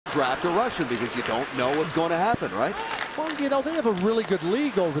draft a Russian because you don't know what's going to happen, right? Well, you know, they have a really good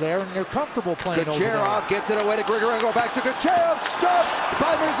league over there, and they're comfortable playing over there. Kucherov gets it away to Grigorenko. Back to Kucherov. Stopped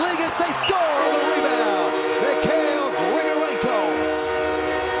by Verzligan. They score on the rebound. Mikhail Grigorenko.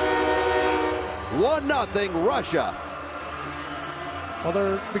 1-0 Russia. Well,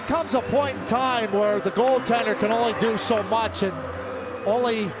 there becomes a point in time where the goaltender can only do so much and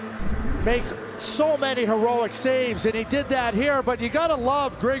only make so many heroic saves, and he did that here. But you got to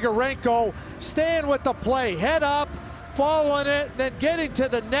love Grigorenko staying with the play, head up, following it, then getting to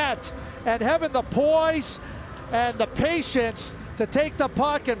the net and having the poise and the patience to take the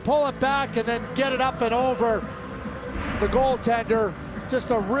puck and pull it back and then get it up and over the goaltender. Just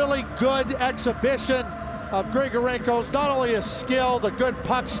a really good exhibition of Grigorenko's, not only his skill, the good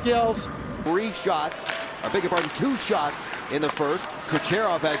puck skills. 2 shots in the first.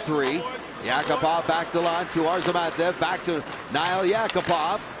 Kucherov had 3. Yakupov back the line to Arzamatsev, back to Niall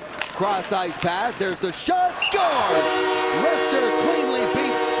Yakupov. Cross-ice pass, there's the shot, scores! Rester cleanly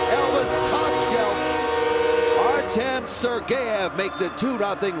beats Elvis top shelf. Artem Sergeyev makes it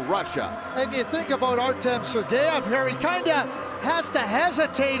 2-0 Russia. And you think about Artem Sergeyev here, he kind of has to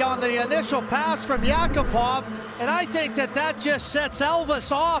hesitate on the initial pass from Yakupov, and I think that just sets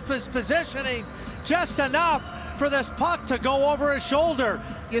Elvis off his positioning just enough for this puck to go over his shoulder.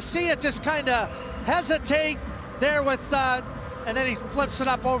 You see it just kind of hesitate there with, and then he flips it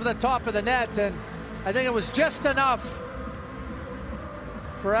up over the top of the net, and I think it was just enough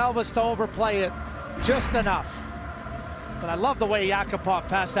for Elvis to overplay it, just enough. But I love the way Yakupov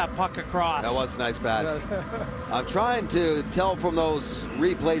passed that puck across. That was a nice pass. I'm trying to tell from those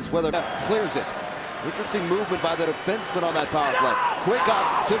replays whether that clears it. Interesting movement by the defenseman on that power play. Quick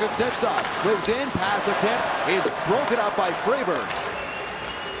up to Kuznetsov. Moves in, pass attempt is broken up by Freibergs.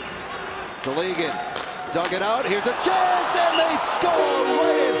 Telegan dug it out. Here's a chance, and they score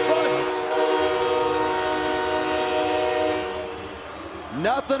right in front.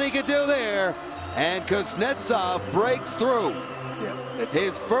 Nothing he could do there, and Kuznetsov breaks through.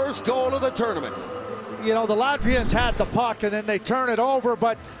 His first goal of the tournament. You know, the Latvians had the puck, and then they turn it over,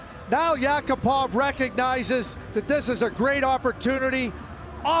 but now Yakupov recognizes that this is a great opportunity.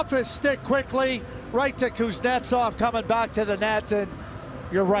 Off his stick quickly, right to Kuznetsov coming back to the net, and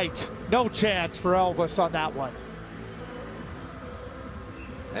you're right. No chance for Elvis on that one.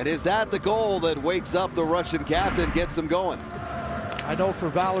 And is that the goal that wakes up the Russian captain, gets him going? I know for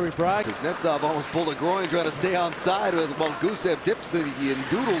Valery Bragg. Kuznetsov almost pulled a groin trying to stay on side with, well, Gusev dips and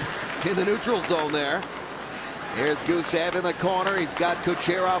doodled in the neutral zone there. Here's Gusev in the corner. He's got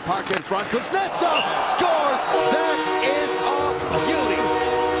Kucherov parked in front. Kuznetsov scores. That is a beauty.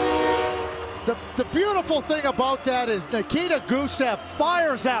 The beautiful thing about that is Nikita Gusev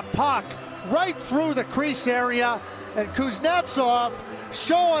fires that puck right through the crease area, and Kuznetsov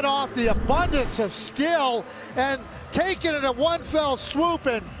showing off the abundance of skill and taking it in one fell swoop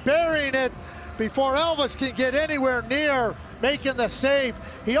and burying it before Elvis can get anywhere near making the save.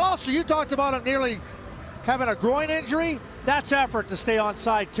 He also, you talked about him nearly having a groin injury. That's effort to stay on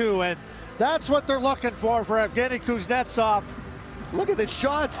side too, and that's what they're looking for Evgeny Kuznetsov. Look at this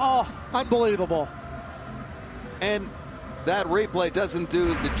shot. Oh, unbelievable. And that replay doesn't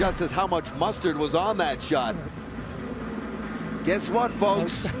do the justice how much mustard was on that shot. Guess what,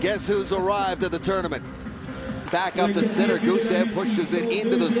 folks? Guess who's arrived at the tournament? Back up to center. Gusev pushes it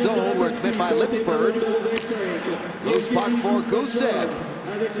into the zone where it's met by Lipsbergs. Loose puck for Gusev.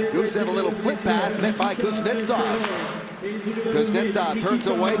 Gusev a little flip pass met by Kuznetsov. Kuznetsov turns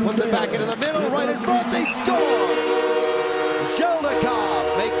away, puts it back into the middle, right in front. They score!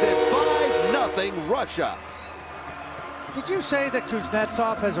 Zelnikov makes it 5-0 Russia. Did you say that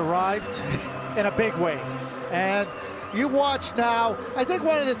Kuznetsov has arrived in a big way? And you watch now, I think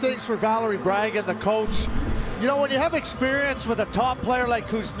one of the things for Valery Bragg and the coach, you know, when you have experience with a top player like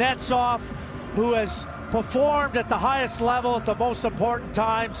Kuznetsov, who has performed at the highest level at the most important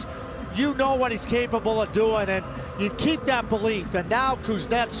times, you know what he's capable of doing, and you keep that belief. And now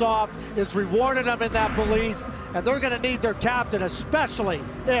Kuznetsov is rewarding them in that belief, and they're going to need their captain, especially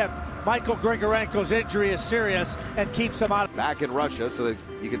if Michael Grigorenko's injury is serious and keeps him out. Back in Russia, so that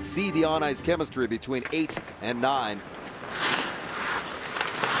you can see the on-ice chemistry between 8 and 9.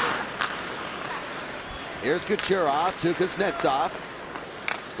 Here's Kucherov to Kuznetsov.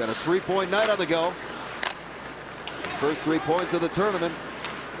 Got a 3-point night on the go. First 3 points of the tournament.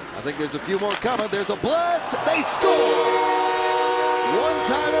 I think there's a few more coming. There's a blast. They score!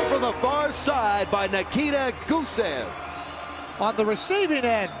 One-timer from the far side by Nikita Gusev. On the receiving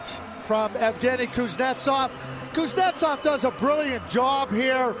end from Evgeny Kuznetsov. Kuznetsov does a brilliant job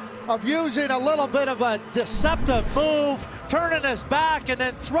here of using a little bit of a deceptive move turning his back and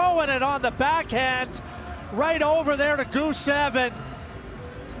then throwing it on the backhand right over there to Gusev, and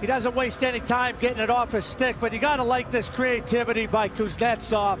he doesn't waste any time getting it off his stick, but you gotta like this creativity by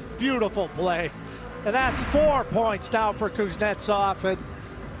Kuznetsov. Beautiful play. And that's 4 points now for Kuznetsov, and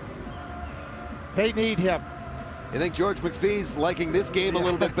they need him. You think George McPhee's liking this game a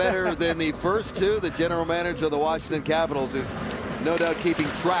little bit better than the first two? The general manager of the Washington Capitals is no doubt keeping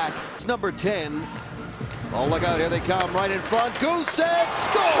track. It's number 10. Oh, look out, here they come right in front. Gusev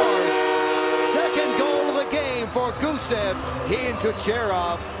scores! Second goal of the game for Gusev. He and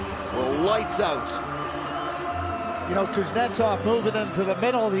Kucherov were lights out. You know, Kuznetsov moving into the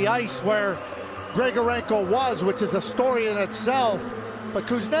middle of the ice where Grigorenko was, which is a story in itself. But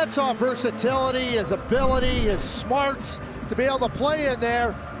Kuznetsov versatility, his ability, his smarts to be able to play in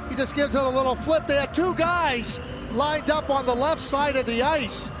there, he just gives it a little flip. They had two guys lined up on the left side of the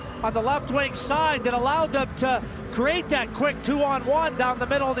ice, on the left wing side, that allowed them to create that quick 2-on-1 down the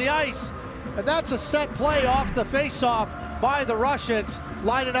middle of the ice. And that's a set play off the face-off by the Russians,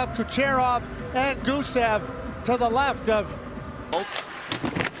 lining up Kucherov and Gusev to the left of.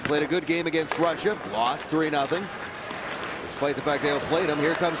 Played a good game against Russia, lost 3-0. Despite the fact they outplayed him,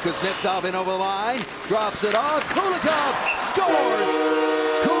 here comes Kuznetsov in over the line, drops it off, Kulikov scores!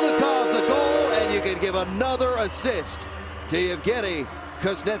 Kulikov the goal, and you can give another assist to Yevgeny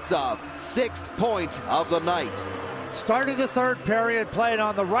Kuznetsov, 6th point of the night. Started the third period playing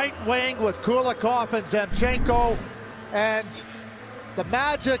on the right wing with Kulikov and Zemchenko, and the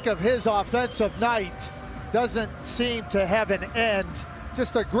magic of his offensive night doesn't seem to have an end.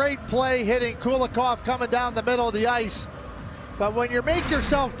 Just a great play hitting Kulikov coming down the middle of the ice. But when you make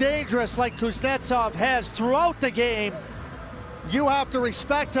yourself dangerous like Kuznetsov has throughout the game, you have to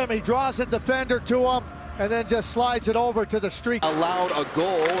respect him. He draws a defender to him and then just slides it over to the streak. Allowed a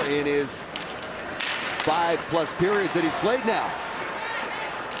goal in his 5+ periods that he's played now.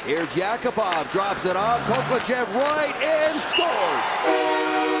 Here's Yakupov, drops it off, Koklachev right in, scores!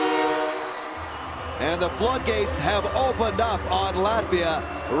 And the floodgates have opened up on Latvia.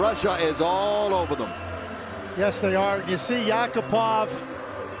 Russia is all over them. Yes, they are. You see Yakupov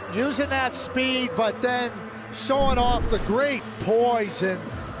using that speed, but then showing off the great poise and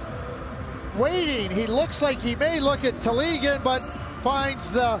waiting. He looks like he may look at Teligin, but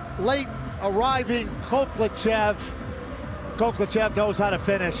finds the late arriving Koklachev. Koklachev knows how to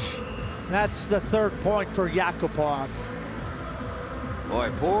finish. That's the 3rd point for Yakupov.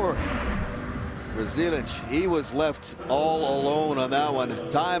 Boy, poor Brazilic, he was left all alone on that one.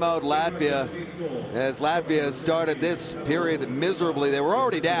 Timeout Latvia, as Latvia started this period miserably. They were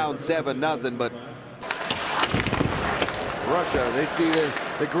already down 7-0, but Russia, they see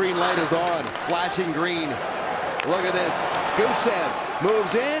the green light is on, flashing green. Look at this, Gusev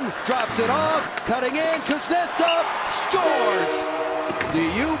moves in, drops it off, cutting in, Kuznetsov scores! Do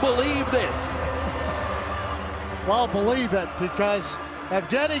you believe this? Well, believe it, because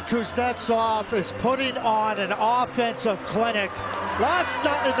Evgeny Kuznetsov is putting on an offensive clinic.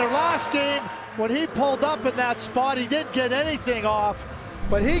 In their last game, when he pulled up in that spot, he didn't get anything off,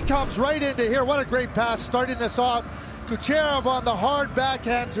 but he comes right into here. What a great pass starting this off. Kucherov on the hard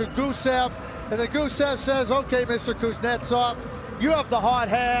backhand to Gusev, and then Gusev says, okay, Mr. Kuznetsov, you have the hot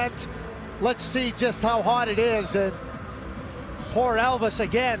hand. Let's see just how hot it is. And poor Elvis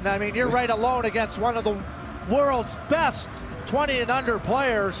again. I mean, you're right alone against one of the world's best 20 and under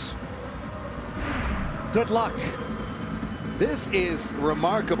players. Good luck. This is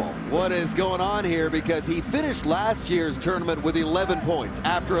remarkable what is going on here, because he finished last year's tournament with 11 points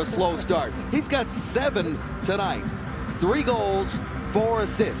after a slow start. He's got 7 tonight. 3 goals, 4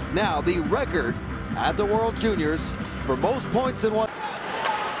 assists. Now the record at the World Juniors for most points in one.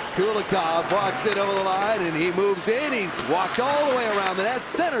 Kulikov walks it over the line and he moves in. He's walked all the way around the net,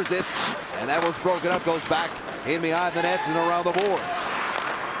 centers it, and that was broken up, goes back in behind the nets and around the boards.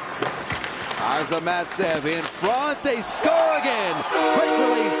 Arzamatsev in front, they score again. Quick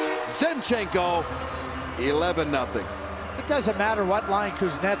release, Zemchenko, 11-0. It doesn't matter what line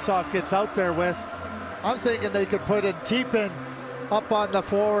Kuznetsov gets out there with. I'm thinking they could put in Tipin up on the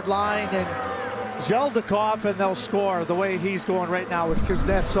forward line and Zeldikov, and they'll score the way he's going right now with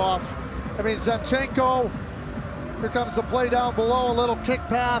Kuznetsov. I mean, Zemchenko, here comes the play down below, a little kick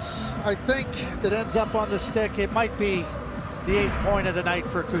pass, I think, that ends up on the stick. It might be the 8th point of the night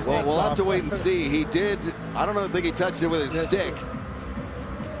for Kuznetsov. Well, we'll have to wait and see. He did, I don't think he touched it with his stick.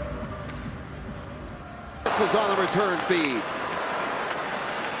 This is on the return feed.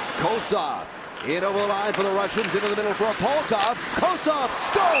 Kosov in over the line for the Russians, into the middle for a Polkov. Kosov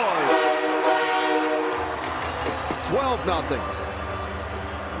scores! 12-0.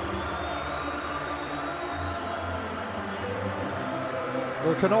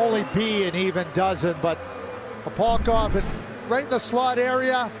 There can only be an even dozen, but Apolkov right in the slot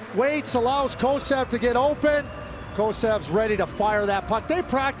area, waits, allows Kosev to get open. Kosev's ready to fire that puck. They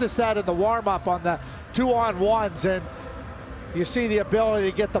practice that in the warm-up on the 2-on-1s, and you see the ability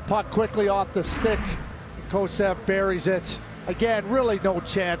to get the puck quickly off the stick. Kosev buries it. Again, really no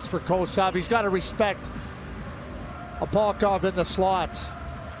chance for Kosev. He's got to respect Apolkov in the slot.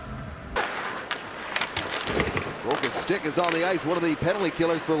 Broken stick is on the ice. One of the penalty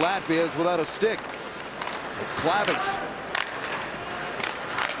killers for Latvia is without a stick. It's Klavich.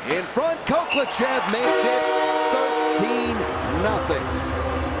 In front, Koklachev makes it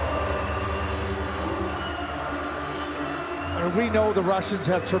 13-0. We know the Russians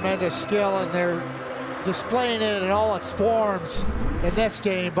have tremendous skill, and they're displaying it in all its forms in this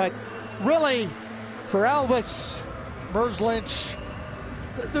game. But really, for Elvis Merzlinch,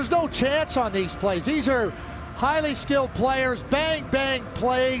 there's no chance on these plays. These are highly skilled players, bang, bang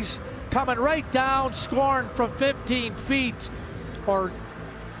plays, coming right down, scoring from 15 feet or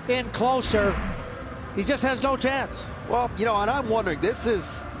in closer. He just has no chance. Well, you know, and I'm wondering, this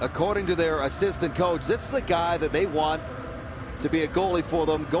is, according to their assistant coach, this is the guy that they want to be a goalie for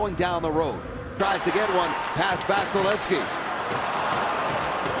them going down the road. Tries to get one past Vasilevsky.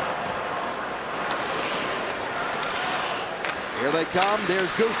 Here they come. There's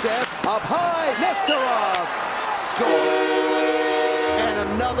Gusev. Up high. Nestorov scores. And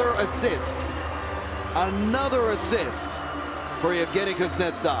another assist. Another assist for Yevgeny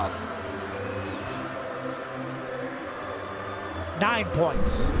Kuznetsov. 9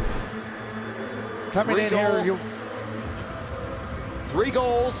 points. Coming in here. 3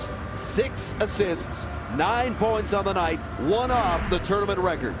 goals, 6 assists, 9 points on the night, 1 off the tournament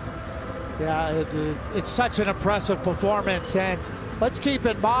record. Yeah, it's such an impressive performance, and let's keep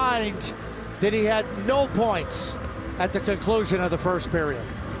in mind that he had no points at the conclusion of the first period.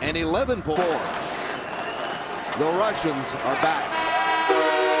 And 11 points. The Russians are back.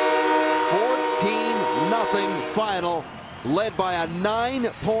 14-0 final, led by a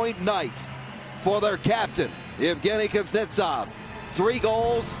 9-point night for their captain, Yevgeny Kuznetsov. 3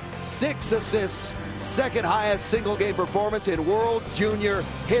 goals, 6 assists, second highest single game performance in World Junior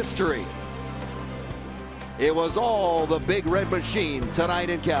history. It was all the Big Red Machine tonight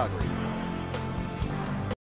in Calgary.